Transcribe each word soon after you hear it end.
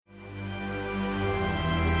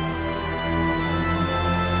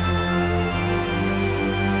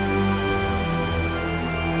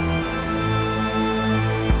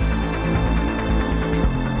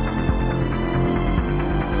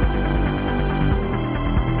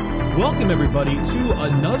Welcome, everybody, to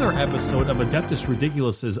another episode of Adeptus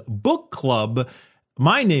Ridiculous's Book Club.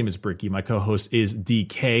 My name is Bricky, my co-host is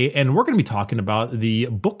DK, and we're going to be talking about the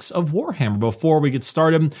books of Warhammer. Before we get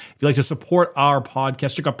started, if you'd like to support our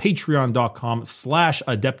podcast, check out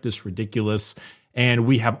patreon.com/Adeptus Ridiculous. And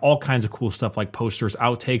we have all kinds of cool stuff like posters,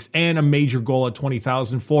 outtakes, and a major goal at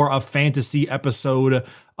 20,000 for a fantasy episode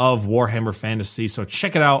of Warhammer Fantasy. So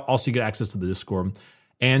check it out. Also, you get access to the Discord.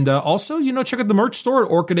 And also, check out the merch store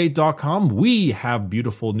at orchidate.com. We have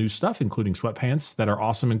beautiful new stuff, including sweatpants that are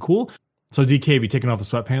awesome and cool. So, DK, have you taken off the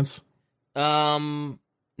sweatpants? No.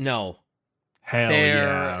 Hell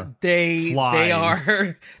yeah. They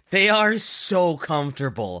are so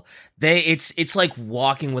comfortable. It's like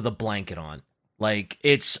walking with a blanket on. Like,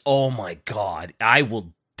 oh my God, I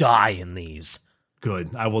will die in these.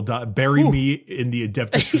 Good. I will die. Bury me in the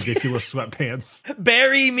Adeptus Ridiculous sweatpants.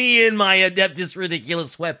 Bury me in my Adeptus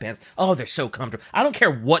Ridiculous sweatpants. Oh, they're so comfortable. I don't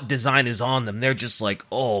care what design is on them. They're just like,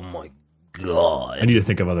 oh my God. I need to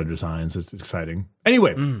think of other designs. It's exciting.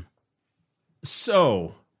 Anyway,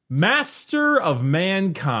 So, Master of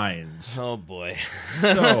Mankind. Oh boy.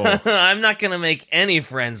 So I'm not going to make any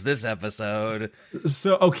friends this episode.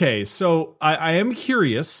 So I am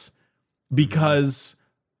curious because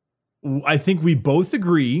I think we both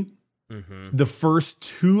agree the first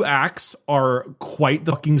two acts are quite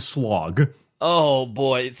the fucking slog. Oh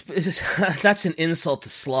boy, that's an insult to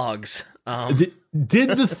slogs. Did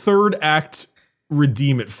the third act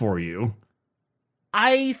redeem it for you?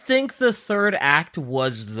 I think the third act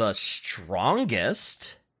was the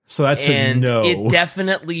strongest. So that's a no. It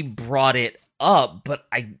definitely brought it up, but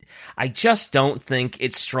I just don't think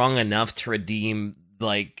it's strong enough to redeem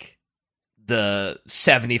like the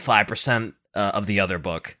 75% of the other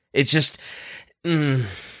book. It's just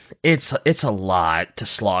it's a lot to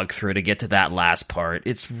slog through to get to that last part.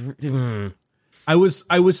 I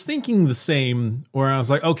was thinking the same, where I was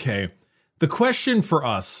like, okay, the question for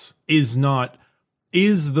us is not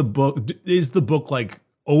is the book like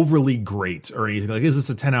overly great or anything? Like, is this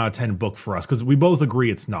a 10 out of 10 book for us? Because we both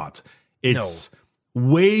agree it's not. It's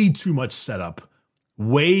way too much setup,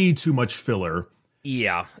 way too much filler.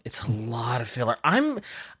 Yeah, it's a lot of filler. I'm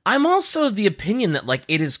also of the opinion that like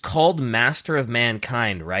it is called Master of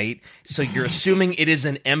Mankind, right? So you're assuming it is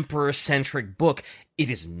an emperor-centric book.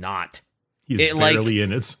 It is not. He's barely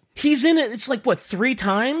in it. He's in it. It's like what, 3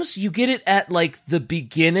 times? You get it at like the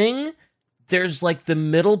beginning. There's like the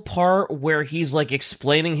middle part where he's like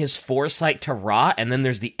explaining his foresight to Ra, and then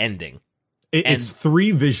there's the ending. It's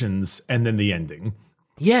 3 visions and then the ending.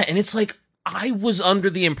 Yeah, and it's like I was under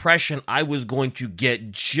the impression I was going to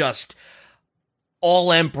get just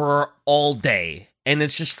all Emperor all day, and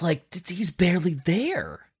it's just like he's barely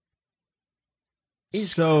there.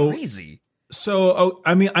 It's crazy. So,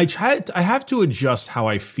 I mean, I have to adjust how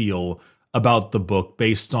I feel about the book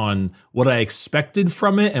based on what I expected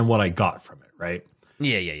from it and what I got from it, right?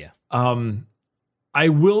 Yeah. I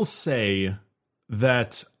will say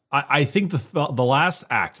that I think the last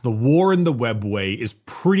act, the War in the Webway, is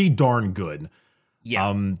pretty darn good.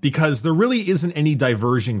 Yeah. Because there really isn't any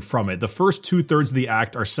diverging from it. The first 2/3 of the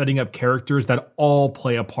act are setting up characters that all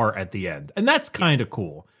play a part at the end, and that's kind of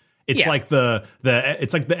cool. It's like the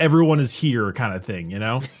everyone is here kind of thing, you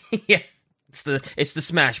know? Yeah. It's the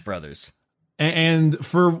Smash Brothers. And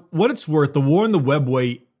for what it's worth, the War in the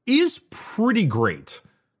Webway is pretty great.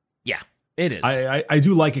 Yeah, it is. I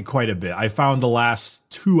do like it quite a bit. I found the last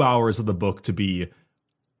 2 hours of the book to be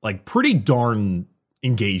like pretty darn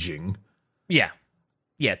engaging. Yeah.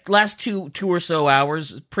 Last two or so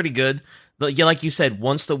hours, pretty good. But yeah, like you said,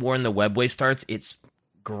 once the War in the Webway starts, it's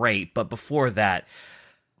great. But before that,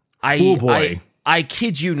 I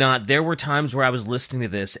kid you not, there were times where I was listening to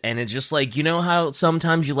this, and it's just like, you know how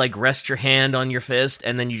sometimes you like rest your hand on your fist,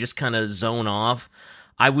 and then you just kind of zone off?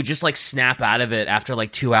 I would just like snap out of it after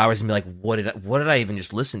like 2 hours and be like, what did I even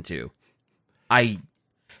just listen to?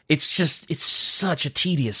 It's such a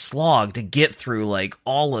tedious slog to get through like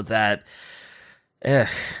all of that.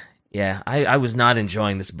 Yeah, I was not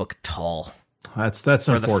enjoying this book at all. That's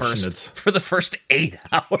unfortunate. For the first 8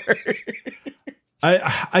 hours.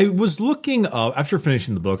 I was looking up, after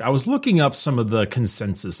finishing the book, I was looking up some of the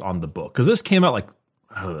consensus on the book, because this came out like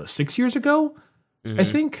 6 years ago, I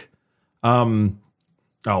think.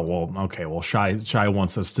 Shy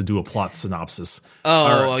wants us to do a plot synopsis.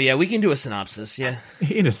 Yeah, we can do a synopsis, yeah.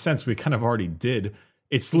 In a sense, we kind of already did.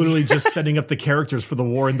 It's literally just setting up the characters for the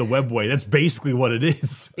War in the Webway. That's basically what it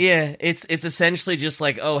is. Yeah, it's essentially just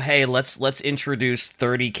like, oh, hey, let's introduce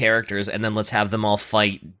 30 characters, and then let's have them all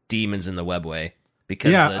fight demons in the Webway.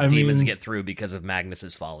 Because the demons get through because of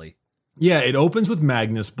Magnus's folly. Yeah, it opens with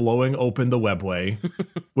Magnus blowing open the Webway.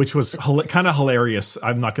 which was kind of hilarious.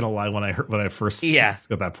 I'm not gonna lie, when I first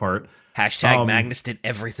got that part. Hashtag Magnus did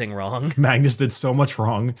everything wrong. Magnus did so much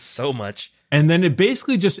wrong. So much. And then it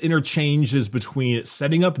basically just interchanges between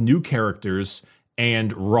setting up new characters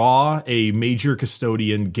and Ra, a major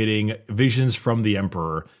custodian, getting visions from the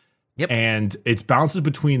Emperor. Yep. And it bounces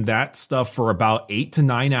between that stuff for about 8 to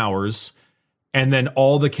 9 hours. And then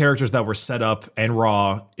all the characters that were set up and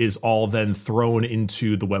Ra is all then thrown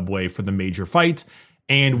into the webway for the major fight.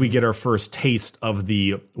 And we get our first taste of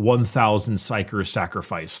the 1,000 Psychers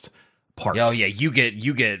sacrificed part. Oh yeah, you get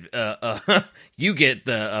you get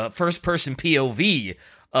the first person POV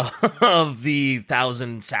of the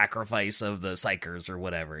 1,000 sacrifice of the Psychers or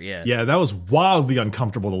whatever. Yeah, that was wildly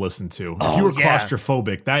uncomfortable to listen to. If you were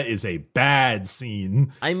claustrophobic, that is a bad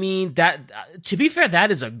scene. I mean, that to be fair,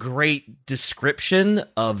 that is a great description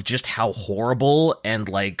of just how horrible and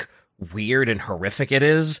like weird and horrific it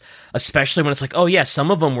is, especially when it's like, oh yeah,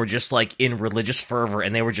 some of them were just like in religious fervor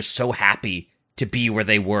and they were just so happy to be where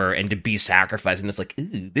they were and to be sacrificed, and it's like,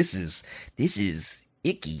 ooh, this is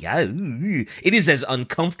icky. It is as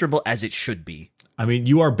uncomfortable as it should be. I mean,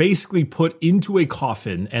 you are basically put into a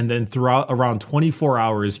coffin, and then throughout around 24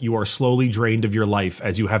 hours, you are slowly drained of your life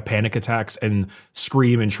as you have panic attacks and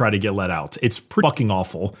scream and try to get let out. It's pretty fucking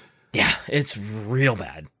awful. Yeah, it's real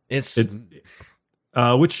bad.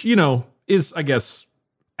 Which, you know, is, I guess,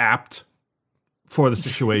 apt for the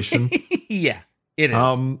situation. Yeah, it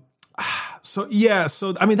is. So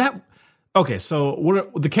I mean that. Okay, so what are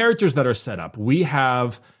the characters that are set up? We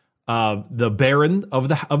have the Baron of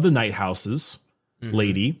the Night Houses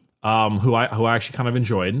lady, who I actually kind of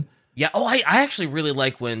enjoyed. Yeah. Oh, I actually really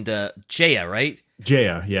like when Jaya, right?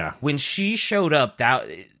 Jaya, yeah. When she showed up, that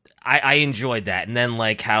I enjoyed that, and then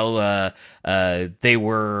like how they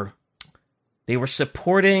were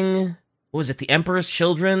supporting, what was it, the Emperor's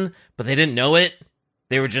children, but they didn't know it.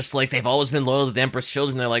 They were just like, they've always been loyal to the Emperor's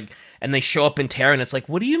children. They're like, and they show up in Terra, and it's like,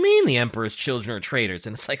 what do you mean the Emperor's children are traitors?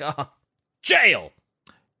 And it's like, oh, jail.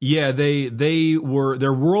 Yeah, they were,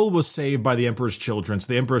 their world was saved by the Emperor's children. So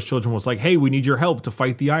the Emperor's children was like, hey, we need your help to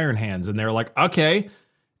fight the Iron Hands. And they're like, okay.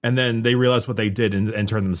 And then they realized what they did and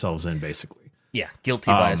turned themselves in, basically. Yeah,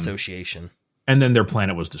 guilty by association. And then their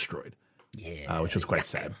planet was destroyed. Yeah, which was quite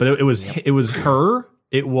sad. But it was her.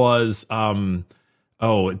 It was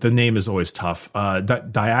the name is always tough.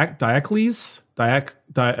 Diocles.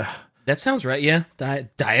 That sounds right. Yeah,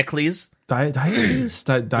 Diocles. Diocles.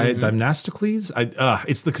 Dimnastocles.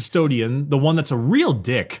 It's the custodian, the one that's a real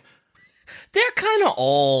dick. They're kind of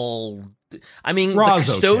all. I mean, Ra's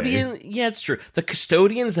the custodian. okay. Yeah, it's true. The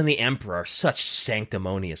custodians and the Emperor are such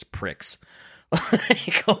sanctimonious pricks.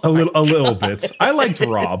 Like, a little bit. I liked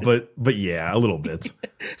Ra, but yeah, a little bit.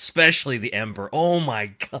 Especially the Emperor. Oh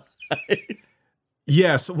my god.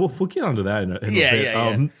 Yeah, so we'll get onto that in a bit.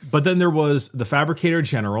 Yeah. But then there was the Fabricator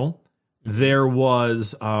General. There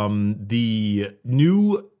was the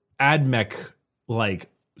new AdMech, like,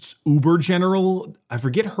 Uber General. I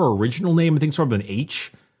forget her original name. I think it's sort of an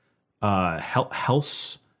H. Halcyon?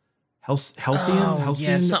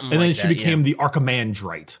 Yeah, something and then like she that, became the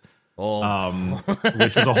Archimandrite. Oh.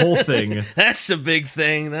 Which is a whole thing. That's a big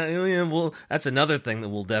thing. That's another thing that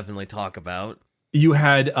we'll definitely talk about. You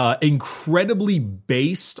had incredibly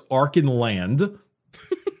based Arkin Land,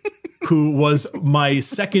 who was my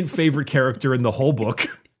second favorite character in the whole book.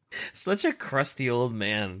 Such a crusty old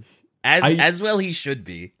man. As well he should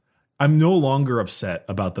be. I'm no longer upset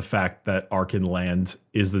about the fact that Arkin Land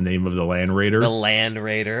is the name of the Land Raider. The Land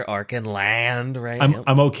Raider, Arkin Land, right?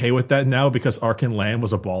 I'm okay with that now because Arkin Land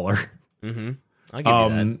was a baller. Mm-hmm. I'll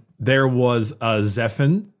give you that. There was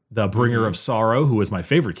Zephin, the Bringer of Sorrow, who was my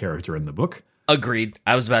favorite character in the book. Agreed.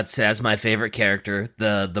 I was about to say that's my favorite character,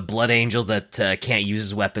 the Blood Angel that can't use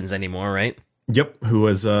his weapons anymore, right? Yep, who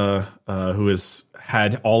has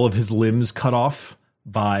had all of his limbs cut off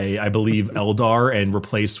by, I believe, Eldar and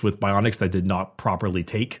replaced with bionics that did not properly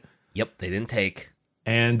take. Yep, they didn't take.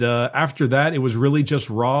 And after that, it was really just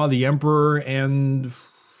Ra, the Emperor, and...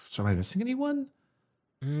 So am I missing anyone?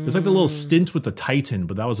 It was like the little stint with the Titan,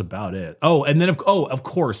 but that was about it. Oh, and then, of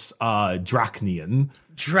course, Dracnian.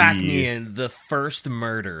 Dracnian, the first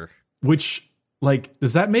murder. Which, like,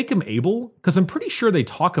 does that make him able? Because I'm pretty sure they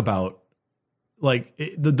talk about, like,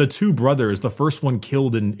 the two brothers, the first one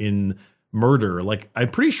killed in murder. Like,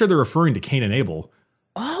 I'm pretty sure they're referring to Cain and Abel.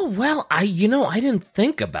 Oh, well, I didn't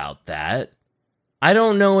think about that. I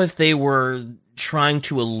don't know if they were trying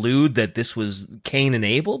to allude that this was Cain and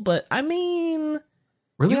Abel, but I mean,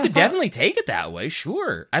 really? You could definitely take it that way,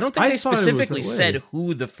 sure. I don't think they specifically said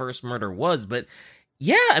who the first murder was, but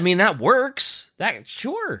yeah, I mean, that works.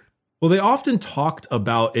 Sure. Well, they often talked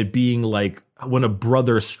about it being like when a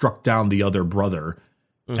brother struck down the other brother.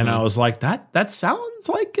 And I was like, that sounds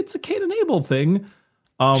like it's a Cain and Abel thing.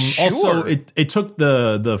 Sure. Also, it took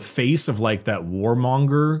the face of like that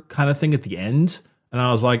warmonger kind of thing at the end. And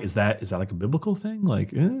I was like, is that like a biblical thing?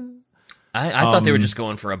 Like, I thought they were just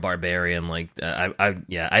going for a barbarian. Like, I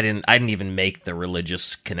didn't even make the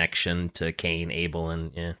religious connection to Cain, Abel,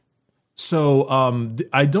 and yeah. So,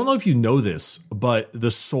 I don't know if you know this, but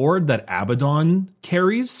the sword that Abaddon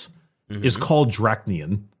carries is called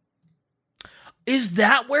Dracnian. Is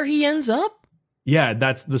that where he ends up? Yeah,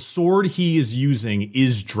 that's the sword he is using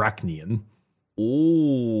is Dracnian.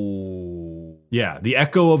 Ooh. Yeah, the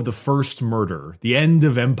echo of the first murder, the end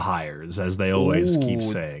of empires, as they always keep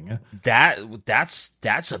saying.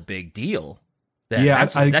 That's a big deal.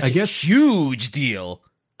 That's I guess a huge deal.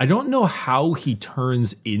 I don't know how he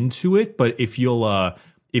turns into it, but if you'll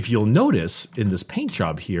notice in this paint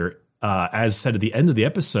job here, as said at the end of the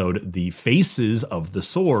episode, the faces of the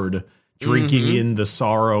sword drinking in the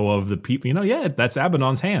sorrow of the people. That's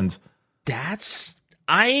Abaddon's hand. That's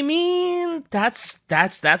a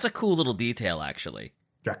cool little detail, actually.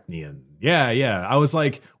 Dracnian. Yeah. I was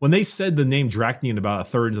like, when they said the name Dracnian about a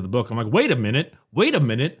third into the book, I'm like, wait a minute.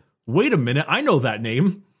 I know that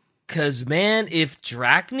name. Because, man, if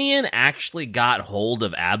Dracnian actually got hold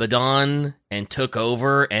of Abaddon and took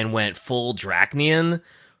over and went full Dracnian,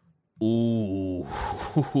 ooh.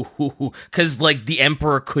 Because, like, the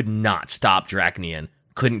Emperor could not stop Dracnian.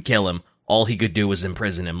 Couldn't kill him. All he could do was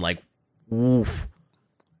imprison him. Like, oof.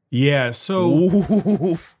 Yeah, so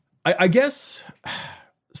oof. I guess...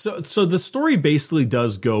 So the story basically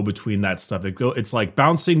does go between that stuff. It's like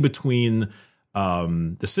bouncing between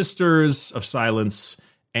the Sisters of Silence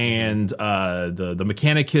and the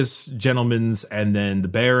Mechanicus gentlemen's, and then the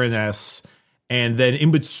Baroness, and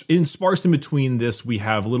then sparsed in between this, we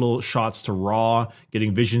have little shots to Ra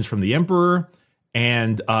getting visions from the Emperor,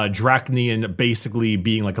 and Dracnian basically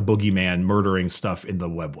being like a boogeyman murdering stuff in the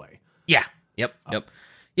webway. Yeah. Yep.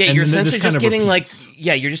 Yeah, you're essentially just getting repeats.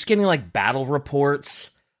 you're just getting like battle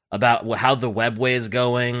reports about how the webway is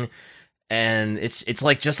going, and it's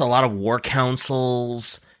like just a lot of war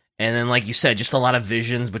councils. And then, like you said, just a lot of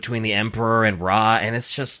visions between the Emperor and Ra, and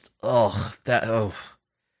it's just, So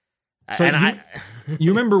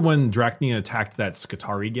you remember when Dracnian attacked that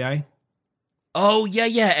Skitarii guy? Oh,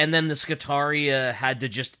 yeah, and then the Skitarii had to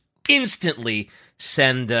just instantly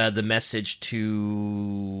send the message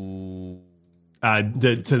to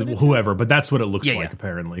whoever, but that's what it looks like,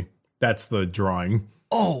 apparently. That's the drawing.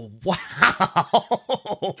 Oh,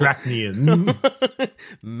 wow. Dracnian.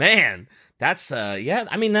 Man. That's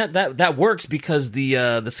I mean that works because the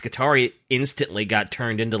Skitarii instantly got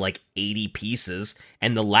turned into like 80 pieces,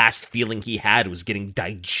 and the last feeling he had was getting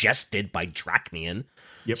digested by Dracnian.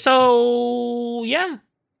 Yep. So yeah,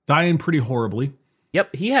 dying pretty horribly.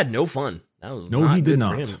 Yep, he had no fun. That was he did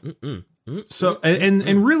not. So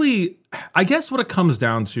and really, I guess what it comes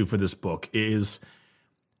down to for this book is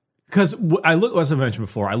because as I mentioned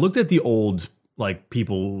before, I looked at the old like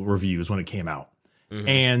people reviews when it came out.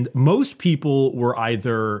 And most people were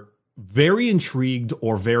either very intrigued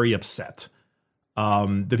or very upset.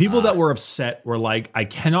 The people that were upset were like, I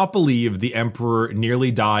cannot believe the Emperor nearly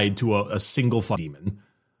died to a single demon.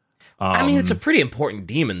 I mean, it's a pretty important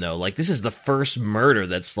demon, though. Like, this is the first murder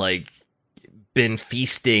that's, like, been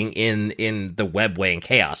feasting in the webway and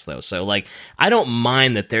chaos, though. So, like, I don't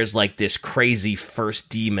mind that there's, like, this crazy first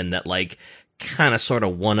demon that, like, kind of sort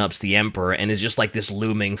of one-ups the Emperor and is just, like, this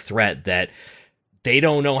looming threat that they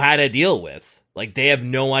don't know how to deal with. Like, they have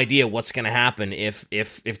no idea what's going to happen if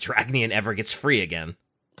Dracnian ever gets free again.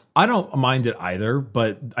 I don't mind it either,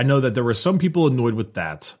 but I know that there were some people annoyed with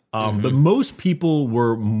that. But most people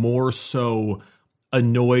were more so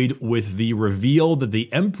annoyed with the reveal that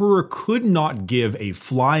the Emperor could not give a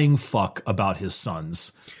flying fuck about his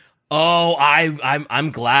sons. Oh,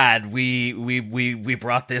 I'm glad we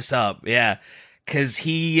brought this up. Yeah, because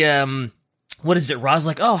he what is it? Ra's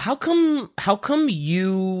like, oh, how come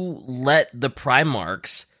you let the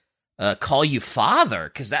Primarchs call you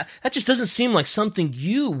father? Because that just doesn't seem like something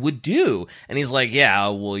you would do. And he's like, yeah,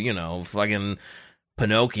 well, you know, fucking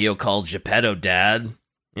Pinocchio calls Geppetto dad.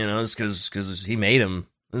 You know, it's because he made him.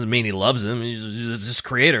 Doesn't mean he loves him. He's his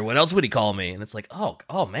creator. What else would he call me? And it's like,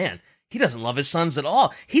 oh man, he doesn't love his sons at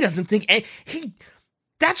all. He doesn't think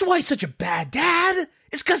that's why he's such a bad dad.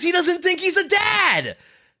 It's because he doesn't think he's a dad.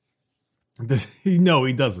 No,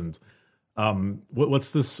 he doesn't. What's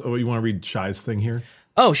this? Oh, you want to read Shai's thing here?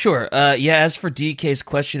 Oh, sure. Yeah, as for DK's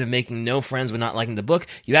question of making no friends but not liking the book,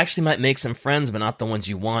 you actually might make some friends, but not the ones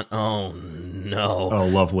you want. Oh, no. Oh,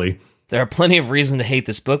 lovely. There are plenty of reasons to hate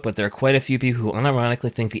this book, but there are quite a few people who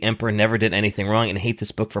unironically think the Emperor never did anything wrong and hate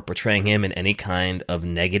this book for portraying him in any kind of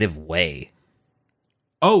negative way.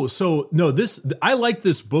 Oh, so no, I like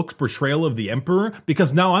this book's portrayal of the Emperor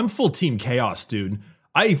because now I'm full Team Chaos, dude.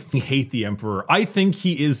 I hate the Emperor. I think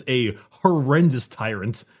he is a horrendous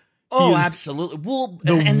tyrant. Oh, absolutely. Well,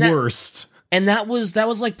 the worst. And that was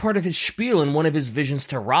like part of his spiel in one of his visions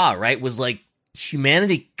to Ra, right? Was like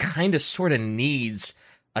humanity kind of sort of needs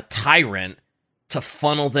a tyrant to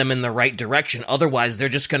funnel them in the right direction. Otherwise, they're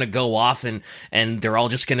just going to go off and they're all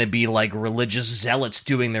just going to be like religious zealots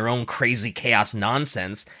doing their own crazy chaos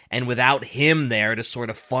nonsense. And without him there to sort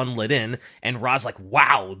of funnel it in, and Ra's like,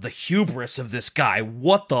 wow, the hubris of this guy.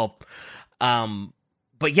 What the...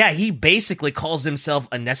 But yeah, he basically calls himself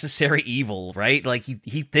a necessary evil, right? Like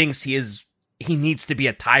he thinks he needs to be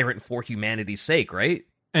a tyrant for humanity's sake, right?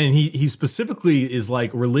 And he specifically is like,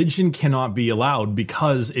 religion cannot be allowed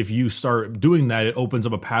because if you start doing that, it opens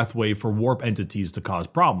up a pathway for warp entities to cause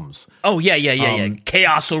problems. Oh, yeah.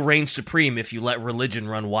 Chaos will reign supreme if you let religion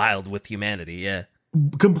run wild with humanity, yeah.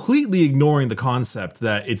 Completely ignoring the concept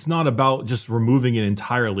that it's not about just removing it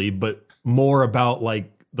entirely, but more about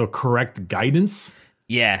like the correct guidance.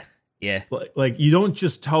 Yeah. Like you don't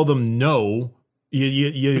just tell them no,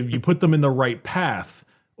 you put them in the right path.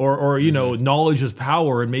 Or you know, knowledge is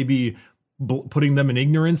power, and maybe putting them in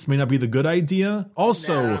ignorance may not be the good idea.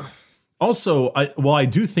 Also, I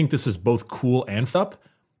do think this is both cool and fucked up.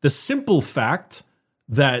 The simple fact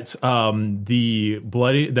that Zephon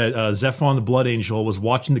the Blood Angel was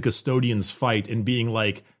watching the Custodians fight and being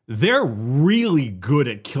like, they're really good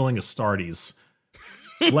at killing Astartes.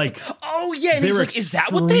 Like, oh yeah, and he's like, is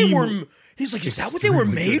that what they were? He's like, is that what they were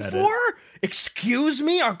made for? Excuse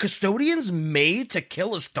me, are Custodians made to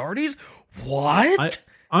kill Astartes? What?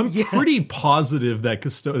 I'm pretty positive that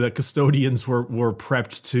Custodians were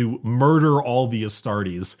prepped to murder all the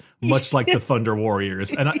Astartes, much like the Thunder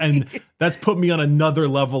Warriors, and that's put me on another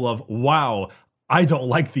level of wow. I don't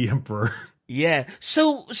like the Emperor. Yeah.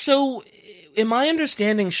 So am I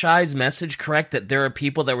understanding Shai's message correct that there are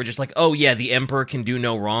people that were just like, oh yeah, the Emperor can do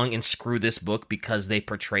no wrong and screw this book because they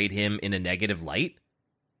portrayed him in a negative light?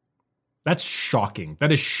 That's shocking.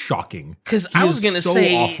 That is shocking. Because I was going to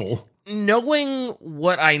say, awful. Knowing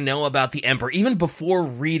what I know about the Emperor, even before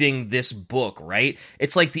reading this book, right?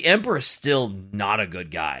 It's like the Emperor is still not a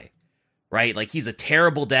good guy, right? Like he's a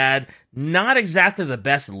terrible dad, not exactly the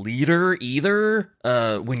best leader either,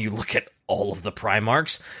 when you look at all of the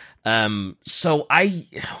Primarchs. So I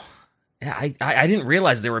didn't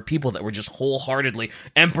realize there were people that were just wholeheartedly,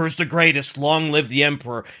 Emperor's the greatest, long live the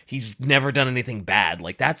Emperor, he's never done anything bad.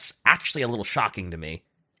 Like, that's actually a little shocking to me.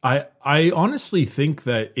 I honestly think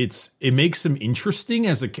that it makes him interesting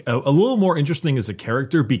as a little more interesting as a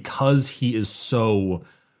character because he is so,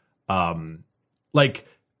 like,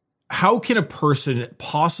 how can a person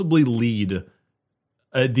possibly lead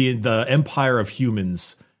the empire of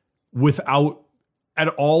humans without at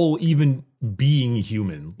all even being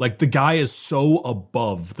human? Like, the guy is so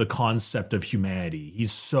above the concept of humanity.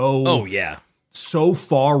 He's so so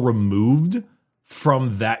far removed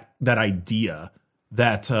from that idea,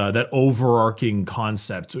 that overarching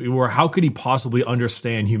concept. Where how could he possibly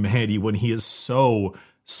understand humanity when he is so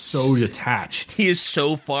detached? He is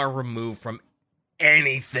so far removed from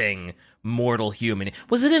anything mortal human.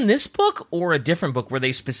 Was it in this book or a different book where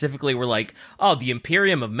they specifically were like, oh, the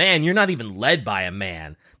Imperium of Man, you're not even led by a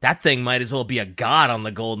man. That thing might as well be a god on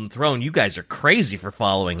the golden throne. You guys are crazy for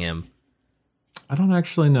following him. I don't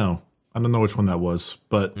actually know. I don't know which one that was,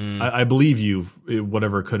 but I believe you,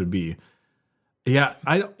 whatever it could be.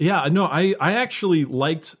 I actually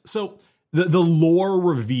liked, so the lore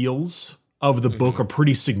reveals of the book are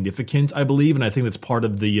pretty significant, I believe, and I think that's part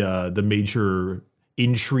of the major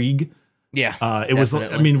intrigue. Yeah, it was.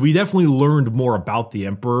 I mean, we definitely learned more about the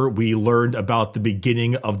Emperor. We learned about the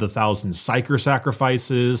beginning of the 1,000 Psyker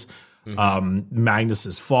sacrifices,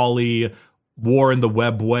 Magnus's folly, war in the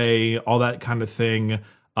Webway, all that kind of thing.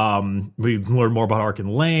 We learned more about Ark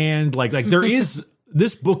and Land. Like there is,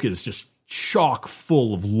 this book is just chock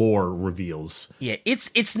full of lore reveals. Yeah,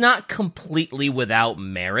 it's not completely without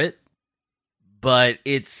merit, but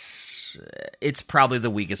it's probably the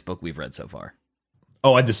weakest book we've read so far.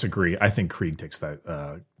 Oh, I disagree. I think Krieg takes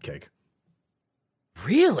that cake.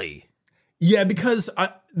 Really? Yeah, because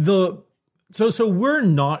so we're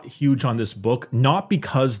not huge on this book, not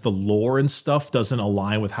because the lore and stuff doesn't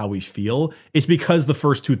align with how we feel. It's because the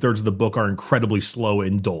first 2/3 of the book are incredibly slow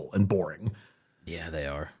and dull and boring. Yeah, they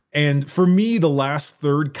are. And for me, the last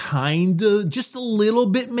third kind of just a little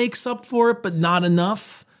bit makes up for it, but not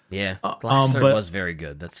enough. Yeah, the last third was very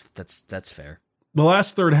good. That's fair. the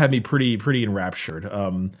last third had me pretty enraptured.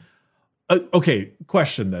 Okay,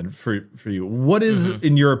 question then for you. What is,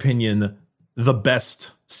 in your opinion, the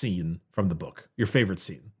best scene from the book? Your favorite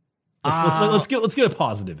scene? Let's get a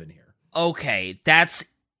positive in here. Okay, that's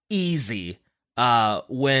easy.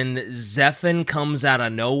 When Zephyr comes out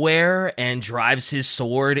of nowhere and drives his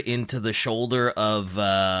sword into the shoulder of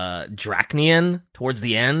Dracnian towards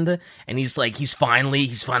the end, and he's finally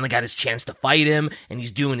got his chance to fight him, and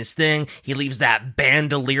he's doing his thing. He leaves that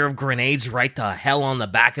bandolier of grenades right the hell on the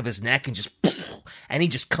back of his neck, and he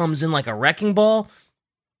just comes in like a wrecking ball.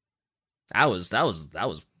 That was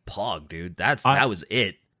Pog, dude. That was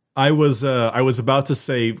it. I was about to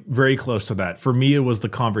say very close to that. For me, it was the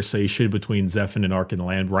conversation between Zephyr and Arkin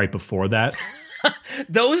Land right before that.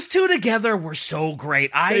 Those two together were so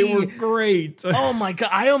great. They were great. Oh my god,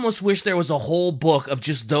 I almost wish there was a whole book of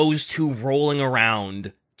just those two rolling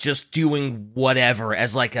around, just doing whatever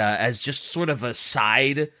as just sort of a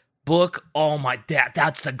side book. Oh my,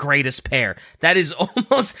 that's the greatest pair. That's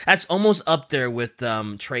almost up there with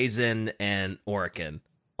Trazyn and Orican.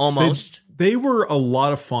 Almost. They were a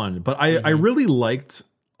lot of fun, but I really liked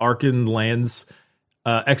Arkin Land's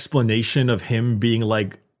explanation of him being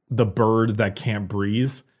like the bird that can't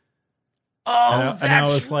breathe. Oh, and I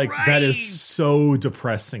was like, right. That is so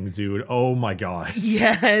depressing, dude. Oh my god.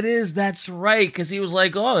 Yeah, it is. That's right. Because he was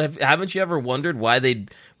like, oh, haven't you ever wondered why they'd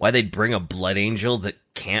bring a blood angel that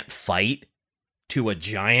can't fight to a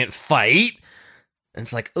giant fight? And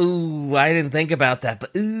it's like, ooh, I didn't think about that,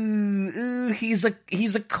 but ooh, he's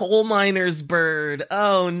a coal miner's bird.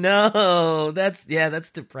 Oh no, that's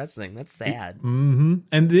depressing. That's sad. Mm-hmm.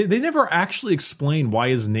 And they never actually explained why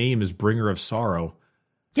his name is Bringer of Sorrow.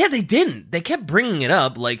 Yeah, they didn't. They kept bringing it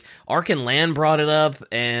up. Like Arkin Land brought it up,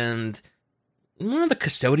 and one of the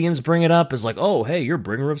custodians bring it up. Is like, oh, hey, you're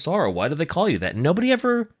Bringer of Sorrow. Why do they call you that? They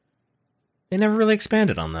never really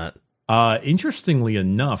expanded on that. Interestingly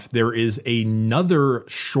enough, there is another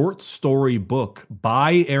short story book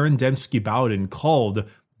by Aaron Dembski Bowden called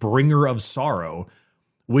Bringer of Sorrow,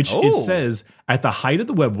 which it says, at the height of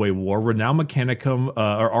the Webway War, renowned Mechanicum,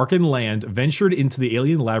 or Arkin Land, ventured into the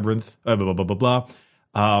alien labyrinth, blah, blah, blah, blah,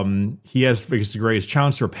 blah. He has the greatest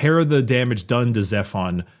challenge to repair the damage done to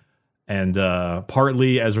Zephon, and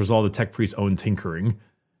partly as a result of the Tech Priest's own tinkering.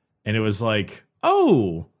 And it was like,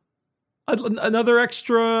 oh... Another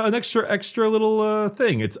extra little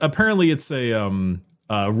thing. It's apparently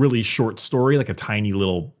a really short story, like a tiny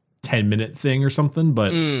little 10-minute thing or something.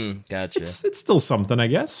 But gotcha. It's still something, I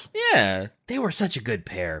guess. Yeah, they were such a good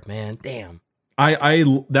pair, man. Damn. I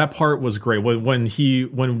that part was great when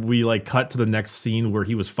we like cut to the next scene where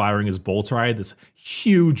he was firing his bolter. I had this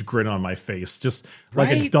huge grin on my face, just like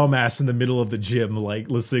a dumbass in the middle of the gym, like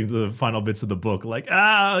listening to the final bits of the book, like,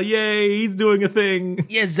 yay, he's doing a thing.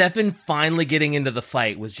 Yeah, Zephyr finally getting into the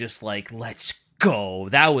fight was just like, let's go.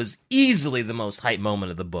 That was easily the most hype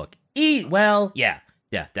moment of the book. Yeah,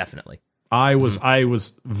 definitely. I was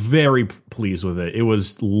very pleased with it. It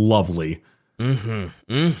was lovely. Those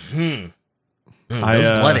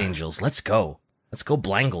blood angels. Let's go. Let's go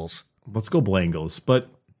Blangles. But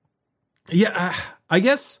yeah, I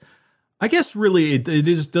guess really it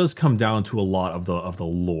just does come down to a lot of the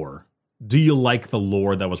lore. Do you like the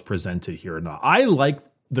lore that was presented here or not? I like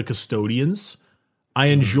the custodians. I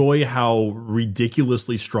enjoy how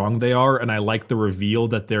ridiculously strong they are, and I like the reveal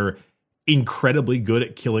that they're incredibly good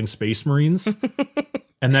at killing space marines.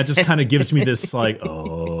 And that just kind of gives me this like,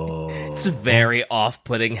 It's very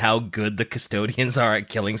off-putting how good the custodians are at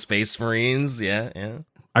killing space marines. Yeah.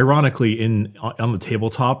 Ironically, on the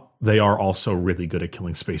tabletop, they are also really good at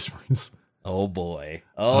killing space marines. Oh boy.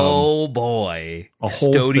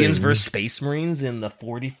 Custodians versus space marines in the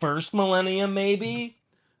 41st millennium, maybe?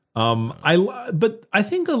 But I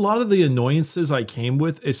think a lot of the annoyances I came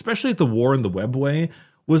with, especially at the War in the Webway,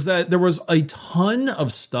 was that there was a ton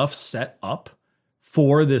of stuff set up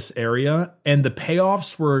for this area, and the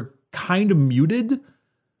payoffs were kind of muted.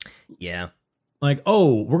 Yeah. Like,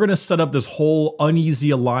 oh, we're going to set up this whole uneasy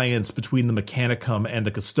alliance between the Mechanicum and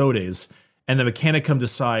the Custodes, and the Mechanicum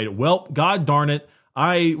decide, well, god darn it,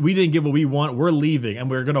 we didn't get what we want, we're leaving, and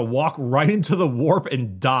we're going to walk right into the warp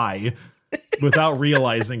and die without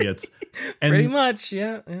realizing it. And, pretty much,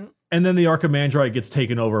 yeah. And then the Archimandrite gets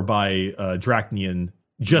taken over by Dracnian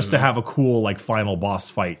just to have a cool, like, final boss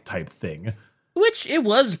fight type thing. Which, it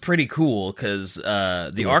was pretty cool, because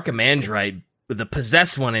the Archimandrite, the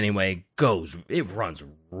possessed one anyway, runs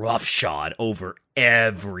roughshod over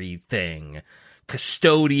everything.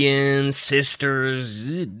 Custodians,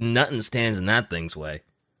 sisters, nothing stands in that thing's way.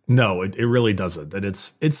 No, it really doesn't. And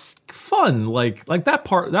it's fun. Like that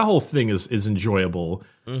whole thing is enjoyable.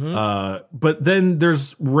 But then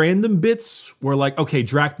there's random bits where like, okay,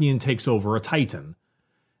 Draknian takes over a Titan.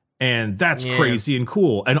 And that's crazy and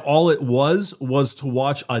cool. And all it was to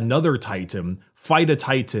watch another Titan fight a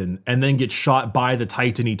Titan and then get shot by the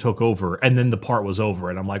Titan he took over. And then the part was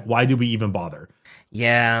over. And I'm like, why did we even bother?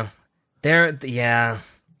 Yeah. There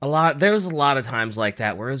was a lot of times like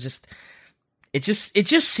that where it just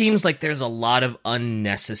seems like there's a lot of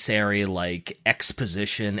unnecessary like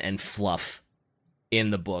exposition and fluff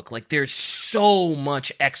in the book. Like there's so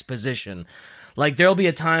much exposition. Like there'll be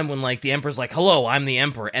a time when like the Emperor's like, "Hello, I'm the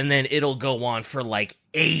Emperor," and then it'll go on for like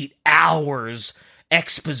 8 hours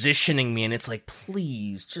expositioning me, and it's like,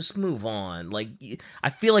 please just move on. Like I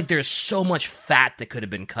feel like there's so much fat that could have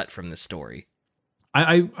been cut from this story.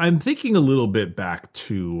 I'm thinking a little bit back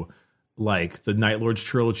to like the Night Lords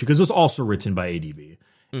trilogy because it was also written by ADV,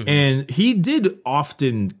 and he did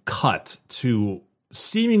often cut to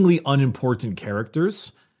seemingly unimportant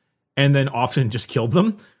characters, and then often just killed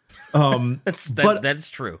them. That's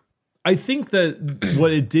true. I think that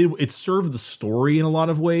what it did, it served the story in a lot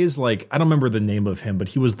of ways. Like, I don't remember the name of him, but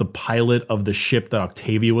he was the pilot of the ship that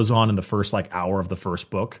Octavia was on in the first like hour of the first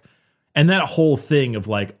book. And that whole thing of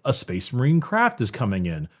like a space marine craft is coming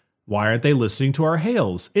in. Why aren't they listening to our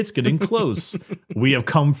hails? It's getting close. We have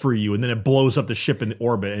come for you. And then it blows up the ship in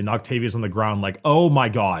orbit and Octavia's on the ground like, oh my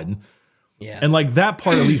God. Yeah. And like that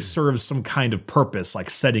part at least serves some kind of purpose, like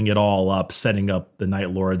setting it all up, setting up the Night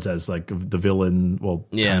Lords as like the villain. Well,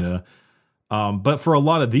 kind of. But for a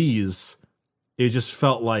lot of these, it just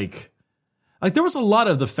felt like there was a lot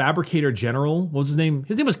of the Fabricator General. What was his name?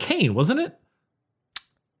 His name was Kane, wasn't it?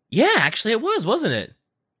 Yeah, actually it was, wasn't it?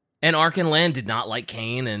 And Arkin Land did not like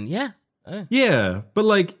Kane, and yeah, but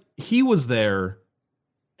like he was there.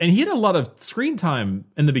 And he had a lot of screen time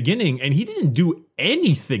in the beginning, and he didn't do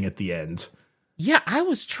anything at the end. Yeah, I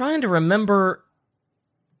was trying to remember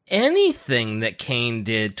anything that Kane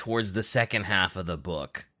did towards the second half of the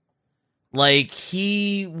book. Like,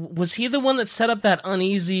 was he the one that set up that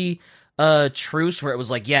uneasy truce where it was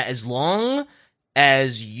like, yeah, as long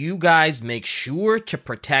as you guys make sure to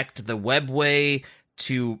protect the webway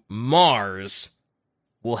to Mars,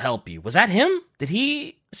 we'll help you. Was that him? Did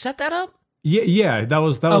he set that up? Yeah, that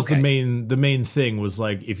was Okay. the main thing was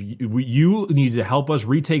like if you need to help us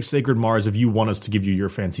retake Sacred Mars if you want us to give you your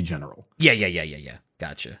fancy general. Yeah.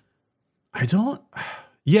 Gotcha. And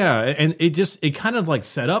it kind of like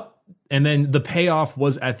set up, and then the payoff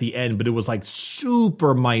was at the end, but it was like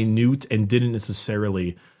super minute and didn't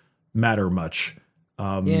necessarily matter much.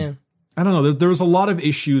 I don't know. There was a lot of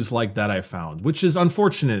issues like that I found, which is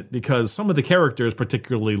unfortunate because some of the characters,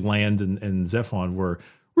 particularly Land and Zephon, were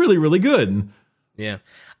really, really good. Yeah.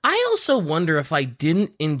 I also wonder if I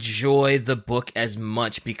didn't enjoy the book as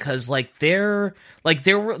much because there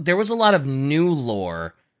was a lot of new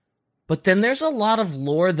lore, but then there's a lot of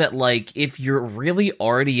lore that like if you're really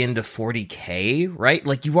already into 40K, right?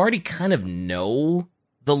 Like you already kind of know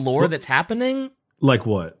the lore that's happening. Like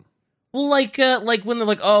what? Well, like when they're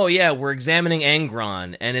like, oh yeah, we're examining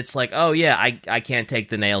Angron, and it's like, oh yeah, I can't take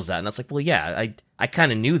the nails out, and that's like, well yeah, I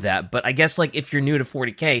kind of knew that, but I guess like if you're new to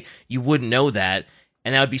 40K, you wouldn't know that,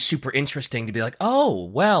 and that would be super interesting to be like, oh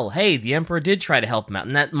well, hey, the Emperor did try to help him out,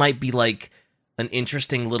 and that might be like an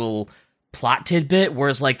interesting little plot tidbit.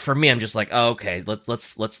 Whereas like for me, I'm just like, oh okay,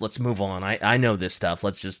 let's move on. I know this stuff.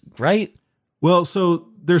 Let's just right. Well, so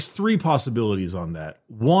there's 3 possibilities on that.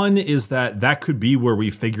 One is that could be where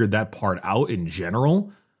we figured that part out in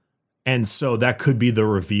general. And so that could be the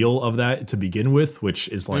reveal of that to begin with, which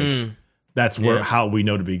is like, that's where how we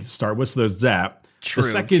know to start with. So there's that. True, the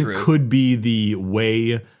second true. could be the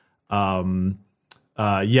way,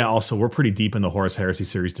 also we're pretty deep in the Horus Heresy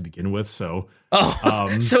series to begin with. So,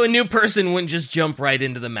 so a new person wouldn't just jump right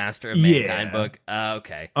into the Master of Mankind book.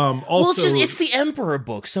 Okay. Also, it's the Emperor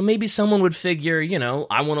book, so maybe someone would figure,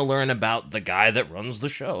 I want to learn about the guy that runs the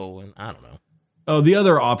show, and I don't know. Oh, the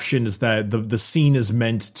other option is that the scene is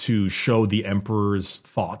meant to show the Emperor's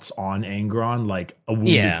thoughts on Angron, like a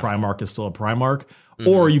wounded Primarch is still a Primarch.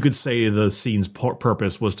 Or you could say the scene's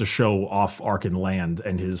purpose was to show off Arkin Land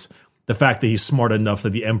and the fact that he's smart enough that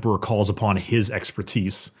the Emperor calls upon his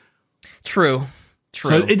expertise. True.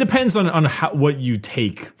 So it depends on what you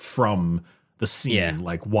take from the scene,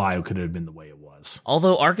 like why could it have been the way it was.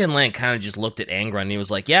 Although Arkin Land kind of just looked at Angron and he was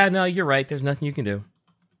like, yeah, no, you're right. There's nothing you can do.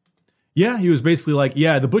 Yeah, he was basically like,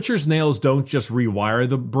 yeah, the butcher's nails don't just rewire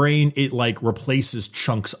the brain, it like replaces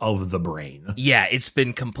chunks of the brain. Yeah,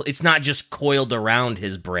 it's not just coiled around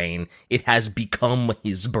his brain, it has become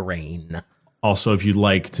his brain. Also, if you'd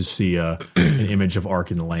like to see an image of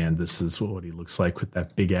Arkin Land, this is what he looks like with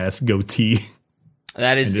that big ass goatee.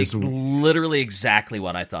 That is literally exactly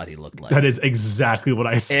what I thought he looked like. That is exactly what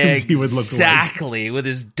I assumed he would look like. Exactly, with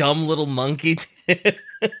his dumb little monkey.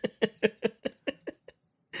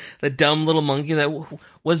 The dumb little monkey that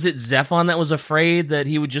was it Zephon that was afraid that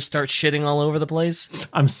he would just start shitting all over the place?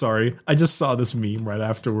 I'm sorry. I just saw this meme right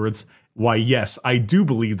afterwards. Why, yes, I do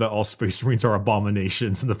believe that all Space Marines are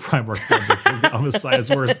abominations, and the Primarch Project was Messiah's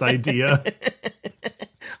worst idea.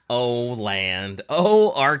 Oh, Land.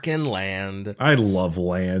 Oh, Arkin Land. I love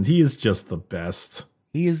Land. He is just the best.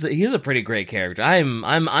 He is a pretty great character.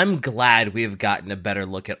 I'm glad we have gotten a better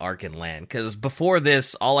look at Arkin Land, because before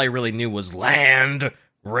this, all I really knew was Land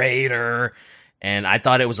Raider, and I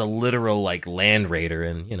thought it was a literal like Land Raider,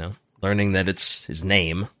 and learning that it's his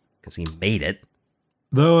name because he made it.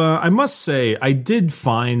 Though I must say, I did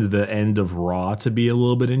find the end of Raw to be a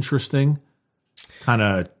little bit interesting. Kind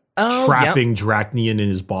of trapping Draknian in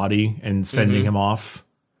his body and sending him off.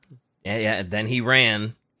 Yeah. And then he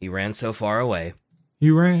ran. He ran so far away.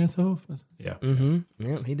 He ran so fast. Yeah. Mm-hmm.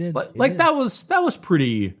 Yeah, he did. That was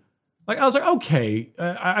pretty. Like I was like, okay.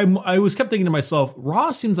 I was kept thinking to myself,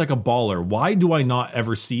 Raw seems like a baller. Why do I not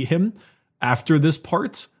ever see him after this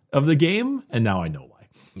part of the game? And now I know why.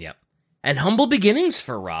 Yep. And humble beginnings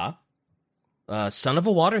for Ra, son of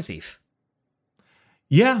a water thief.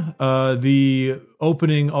 Yeah, the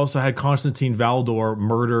opening also had Constantine Valdor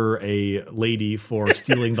murder a lady for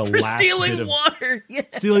stealing the last stealing bit of water. Yeah.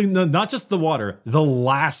 Stealing not just the water, the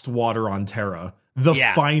last water on Terra, the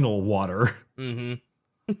final water.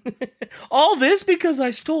 Mm-hmm. All this because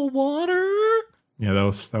I stole water. Yeah, that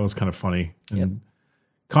was kind of funny. And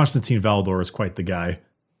Constantine Valdor is quite the guy.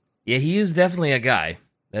 Yeah, he is definitely a guy.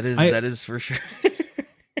 That is for sure.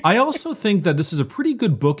 I also think that this is a pretty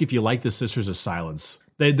good book if you like the Sisters of Silence.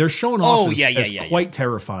 They're shown off as quite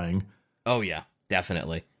terrifying. Oh yeah,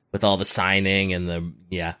 definitely. With all the signing and the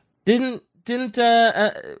Didn't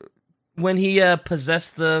when he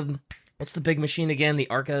possessed what's the big machine again? The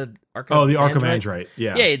Arca Oh, the Archimandrite.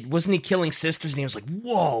 Yeah. Yeah, wasn't he killing sisters and he was like,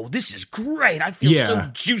 "Whoa, this is great. I feel so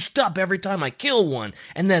juiced up every time I kill one."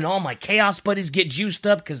 And then all my chaos buddies get juiced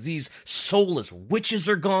up because these soulless witches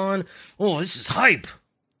are gone. Oh, this is hype.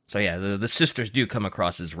 So yeah, the sisters do come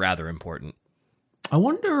across as rather important. I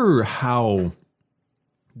wonder how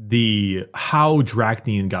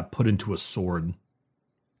Draknian got put into a sword.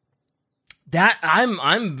 That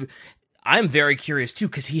I'm very curious too,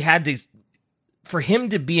 because he had to. For him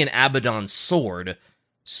to be an Abaddon sword,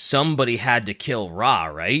 somebody had to kill Ra,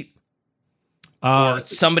 right? Or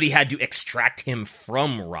somebody had to extract him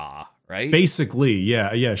from Ra, right? Basically,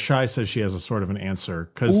 yeah. Shai says she has a sort of an answer.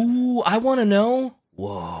 Ooh, I want to know.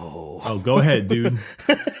 Whoa. Oh, go ahead, dude.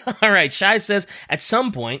 All right, Shai says, at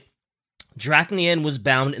some point, Draknian was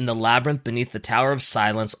bound in the labyrinth beneath the Tower of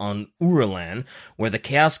Silence on Uralan, where the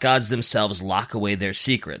Chaos Gods themselves lock away their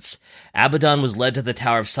secrets. Abaddon was led to the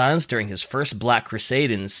Tower of Silence during his first Black Crusade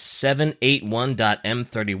in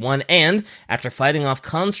 781.M31, and, after fighting off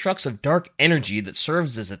constructs of dark energy that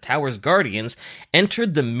serves as the tower's guardians,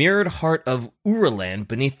 entered the mirrored heart of Uralan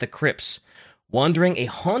beneath the crypts. Wandering a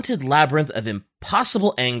haunted labyrinth of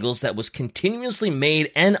impossible angles that was continuously made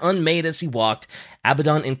and unmade as he walked,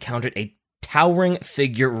 Abaddon encountered a towering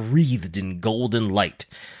figure wreathed in golden light.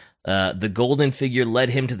 The golden figure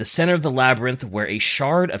led him to the center of the labyrinth where a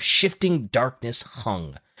shard of shifting darkness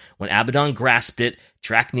hung. When Abaddon grasped it,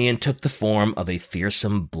 Draknian took the form of a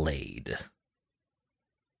fearsome blade.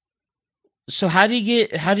 So how did he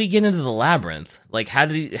get into the labyrinth? Like how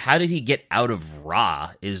did he get out of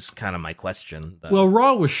Ra is kind of my question, though. Well,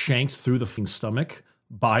 Ra was shanked through the stomach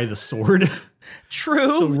by the sword.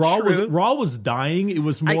 True. So Ra was dying. It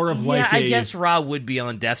was more of like I guess Ra would be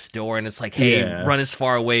on death's door, and it's like, hey, run as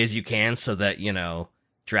far away as you can so that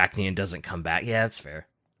Draknian doesn't come back. Yeah, that's fair.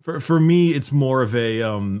 For me, it's more of a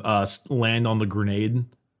land on the grenade.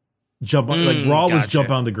 Jump on like Ra was jump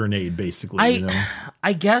on the grenade, basically.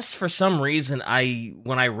 I guess for some reason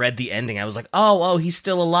when I read the ending, I was like, oh, he's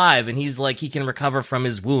still alive, and he's like he can recover from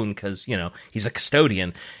his wound because he's a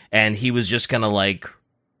custodian, and he was just gonna like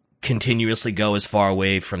continuously go as far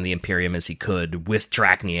away from the Imperium as he could with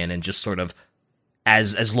Draknian, and just sort of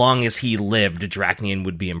as long as he lived, Draknian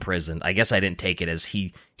would be imprisoned. I guess I didn't take it as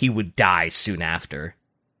he would die soon after.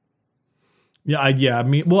 Yeah, I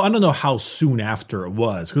mean, well, I don't know how soon after it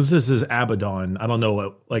was, because this is Abaddon. I don't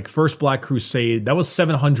know, like, First Black Crusade, that was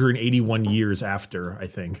 781 years after, I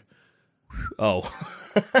think. Oh.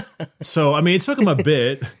 So, I mean, it took him a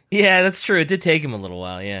bit. Yeah, that's true. It did take him a little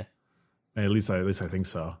while, yeah. At least I think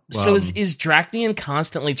so. So is Draknian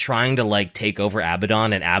constantly trying to like take over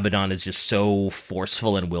Abaddon, and Abaddon is just so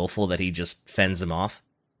forceful and willful that he just fends him off?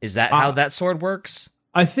 Is that how that sword works?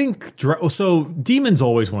 I think so. Demons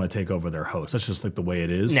always want to take over their host. That's just like the way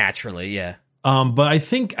it is. Naturally, yeah. But I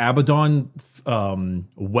think Abaddon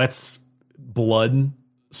wets blood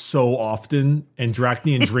so often, and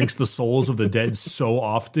Draknian drinks the souls of the dead so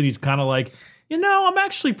often. He's kind of like, I'm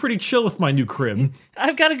actually pretty chill with my new crib.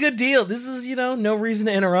 I've got a good deal. This is, no reason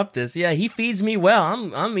to interrupt this. Yeah, he feeds me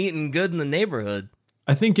well. I'm eating good in the neighborhood.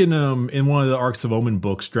 I think in one of the Arcs of Omen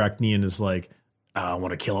books, Draknian is like, I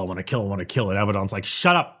want to kill, I want to kill, I want to kill. And Abaddon's like,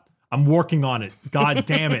 shut up. I'm working on it. God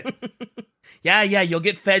damn it. Yeah, you'll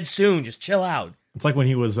get fed soon. Just chill out. It's like when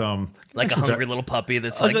he was like a hungry little puppy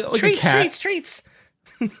that's like treats.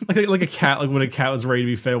 like a cat, like when a cat was ready to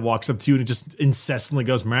be fed, walks up to you and it just incessantly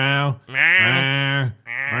goes meow, meow,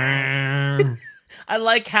 meow. I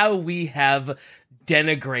like how we have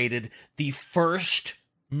denigrated the first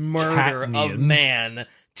murder of man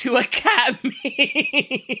to a cat meme.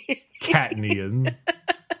 Catnian.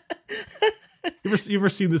 You ever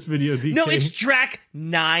seen this video, DK? No, it's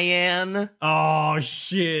Draknian. Oh,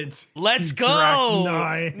 shit. Let's go.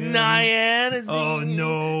 Nyan is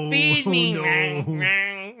no. Feed me.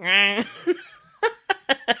 No.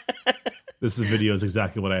 This video is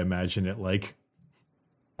exactly what I imagine it like.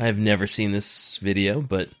 I have never seen this video,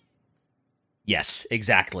 but yes,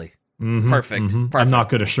 exactly. Mm-hmm, Perfect. Mm-hmm. Perfect. I'm not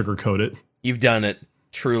going to sugarcoat it. You've done it.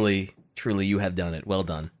 Truly, you have done it. Well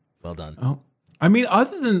done. Well done. Oh. I mean,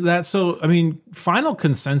 other than that, final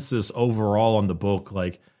consensus overall on the book,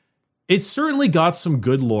 like, it's certainly got some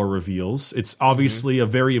good lore reveals. It's obviously a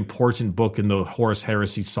very important book in the Horus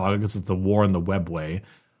Heresy saga because it's the war in the Webway.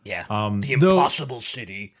 Yeah. The Impossible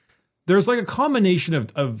City. There's like a combination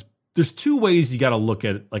of there's two ways you got to look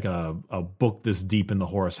at like a book this deep in the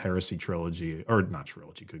Horus Heresy trilogy, or not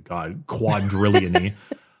trilogy, good God, quadrillion-y.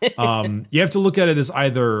 You have to look at it as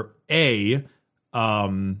either A,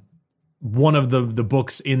 one of the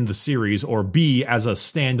books in the series, or B, as a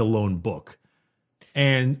standalone book.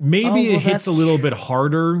 And maybe it hits a little bit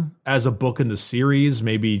harder as a book in the series.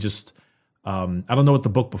 Maybe just, I don't know what the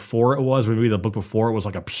book before it was. Maybe the book before it was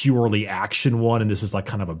like a purely action one, and this is like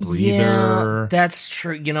kind of a breather. Yeah, that's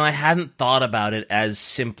true. I hadn't thought about it as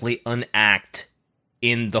simply an act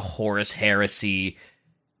in the Horus Heresy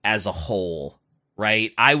as a whole,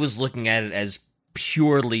 right? I was looking at it as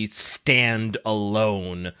purely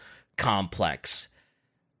stand-alone complex.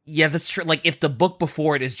 Yeah, that's true. Like, if the book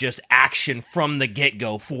before it is just action from the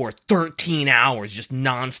get-go for 13 hours, just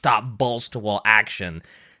nonstop balls-to-wall action,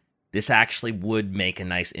 this actually would make a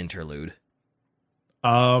nice interlude.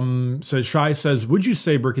 So Shai says, would you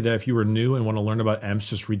say, Berkey, that if you were new and want to learn about Emps,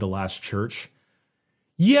 just read The Last Church?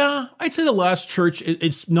 Yeah, I'd say The Last Church,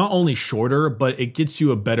 it's not only shorter, but it gets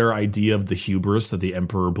you a better idea of the hubris that the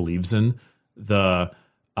Emperor believes in.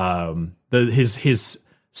 His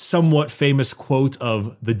somewhat famous quote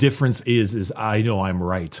of "the difference is I know I'm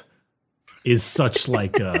right" is such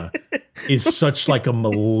like a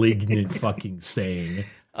malignant fucking saying.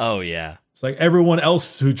 Oh yeah. It's like everyone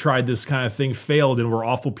else who tried this kind of thing failed and were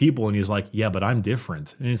awful people, and he's like, yeah, but I'm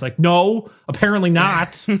different. And he's like, no, apparently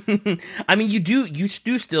not. I mean, you do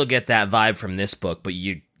still get that vibe from this book, but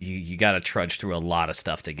you got to trudge through a lot of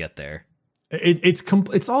stuff to get there.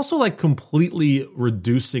 It's also like completely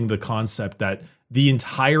reducing the concept that the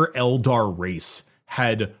entire Eldar race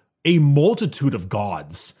had a multitude of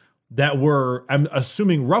gods that were, I'm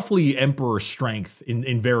assuming, roughly Emperor strength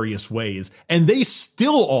in various ways, and they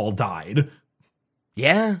still all died.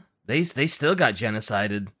 Yeah, they still got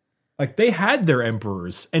genocided. Like, they had their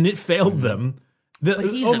emperors, and it failed them. But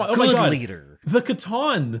he's a good leader. The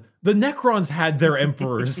Catan, the Necrons had their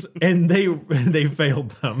emperors, and they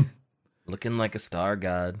failed them. Looking like a star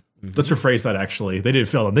god. Mm-hmm. Let's rephrase that, actually. They didn't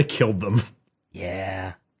fail them. They killed them.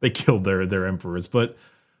 Yeah. They killed their emperors. But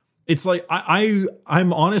it's like,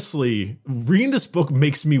 I'm honestly, reading this book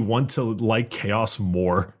makes me want to like Chaos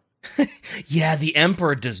more. Yeah, the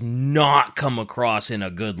Emperor does not come across in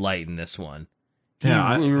a good light in this one. Yeah.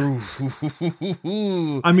 I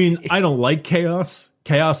mean, I don't like Chaos.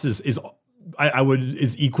 Chaos is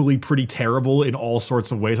equally pretty terrible in all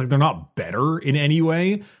sorts of ways. Like, they're not better in any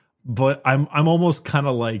way, but I'm almost kind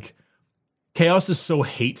of like, Chaos is so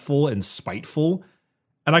hateful and spiteful,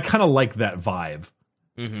 and I kind of like that vibe.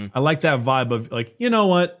 Mm-hmm. I like that vibe of like, you know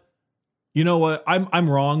what? I'm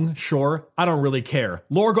wrong. Sure, I don't really care.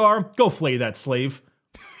 Lorgar, go flay that slave.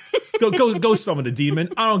 Go summon a demon.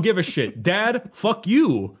 I don't give a shit. Dad, fuck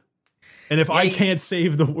you. And if I can't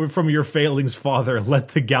save the from your failings, Father, let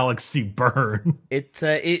the galaxy burn.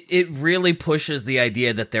 It really pushes the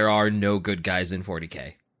idea that there are no good guys in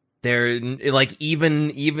 40K. They're like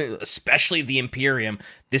even especially the Imperium.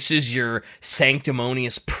 This is your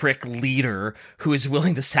sanctimonious prick leader who is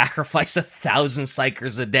willing to sacrifice 1,000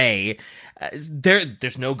 psychers a day.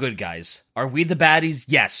 There's no good guys. Are we the baddies?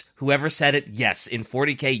 Yes. Whoever said it, yes. In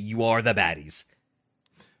 40K, you are the baddies.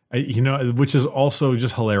 Which is also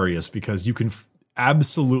just hilarious because you can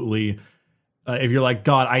absolutely. If you're like,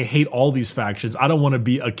 God, I hate all these factions. I don't want to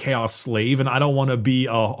be a chaos slave, and I don't want to be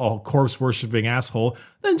a corpse worshipping asshole.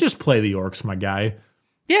 Then just play the orcs, my guy.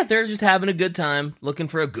 Yeah, they're just having a good time, looking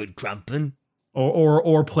for a good crumpin'.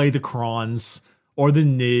 Or play the Krons or the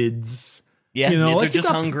Nids. Yeah, Nids are just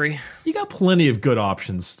hungry. You got plenty of good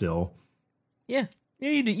options still. Yeah,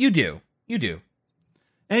 you do.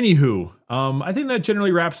 Anywho, I think that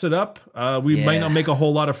generally wraps it up. We might not make a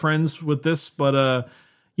whole lot of friends with this, but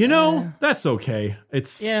that's okay.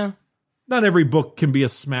 It's not every book can be a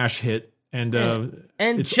smash hit, and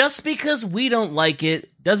just because we don't like it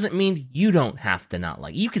doesn't mean you don't have to not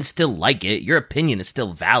like it. You can still like it. Your opinion is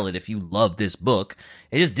still valid if you love this book.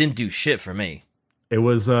 It just didn't do shit for me. It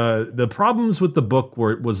was the problems with the book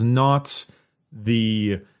where it was not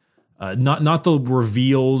the not the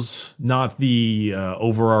reveals, not the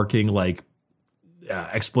overarching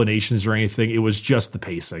explanations or anything. It was just the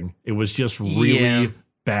pacing. It was just really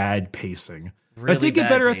bad pacing. Really, that did get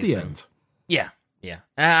better pacing at the end. Yeah.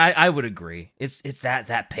 I would agree. It's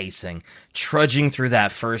that pacing, trudging through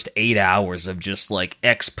that first 8 hours of just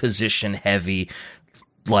exposition heavy,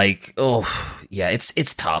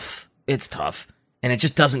 it's tough. It's tough, and it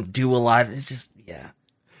just doesn't do a lot. It's just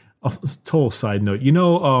Total side note,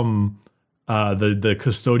 the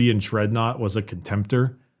custodian dreadnought was a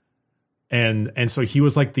contemptor, and so he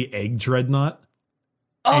was like the egg dreadnought.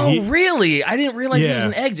 Oh, really? I didn't realize he was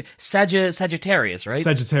an egg. Sagittarius, right?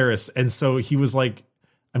 Sagittarius. And so he was like,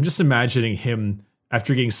 I'm just imagining him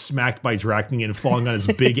after getting smacked by Dracnian and falling on his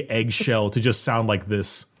big eggshell to just sound like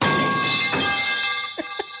this.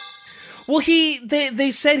 Well,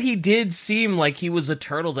 they said he did seem like he was a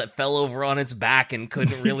turtle that fell over on its back and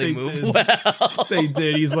couldn't really move well. They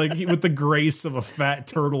did. He's like with the grace of a fat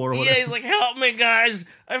turtle or whatever. Yeah, he's like, help me, guys.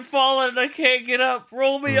 I've fallen and I can't get up.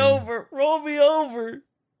 Roll me over. Roll me over.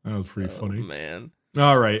 That was pretty funny. Man.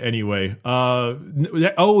 All right, anyway.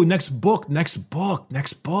 Next book. What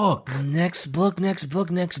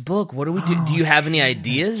do we do? Do you have any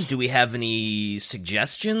ideas? Do we have any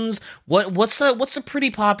suggestions? What's a pretty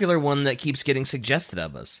popular one that keeps getting suggested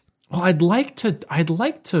of us? Well, I'd like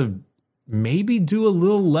to maybe do a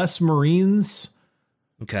little less Marines.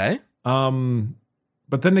 Okay.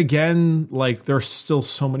 But then again, there's still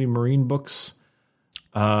so many Marine books.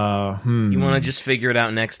 You want to just figure it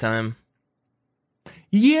out next time?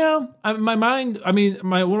 Yeah, my mind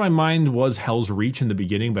was Hell's Reach in the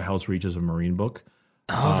beginning, but Hell's Reach is a Marine book.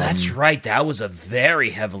 Oh, that's right. That was a very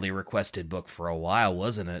heavily requested book for a while,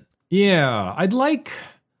 wasn't it? Yeah, I'd like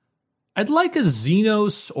a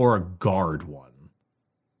Xenos or a Guard one.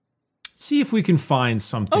 See if we can find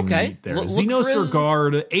something neat there. Xenos or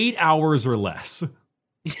Guard, 8 hours or less.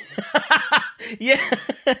 Yeah,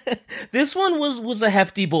 this one was a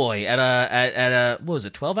hefty boy at a what was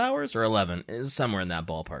it, 12 hours or 11? It was somewhere in that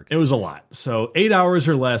ballpark. It was a lot. So 8 hours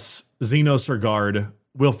or less, Xenos or Guard.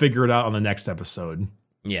 We'll figure it out on the next episode.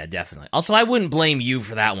 Yeah, definitely. Also, I wouldn't blame you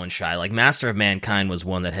for that one, Shy. Master of Mankind was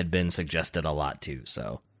one that had been suggested a lot too.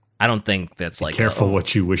 So I don't think that's careful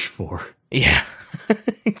what you wish for. Yeah,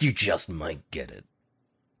 you just might get it.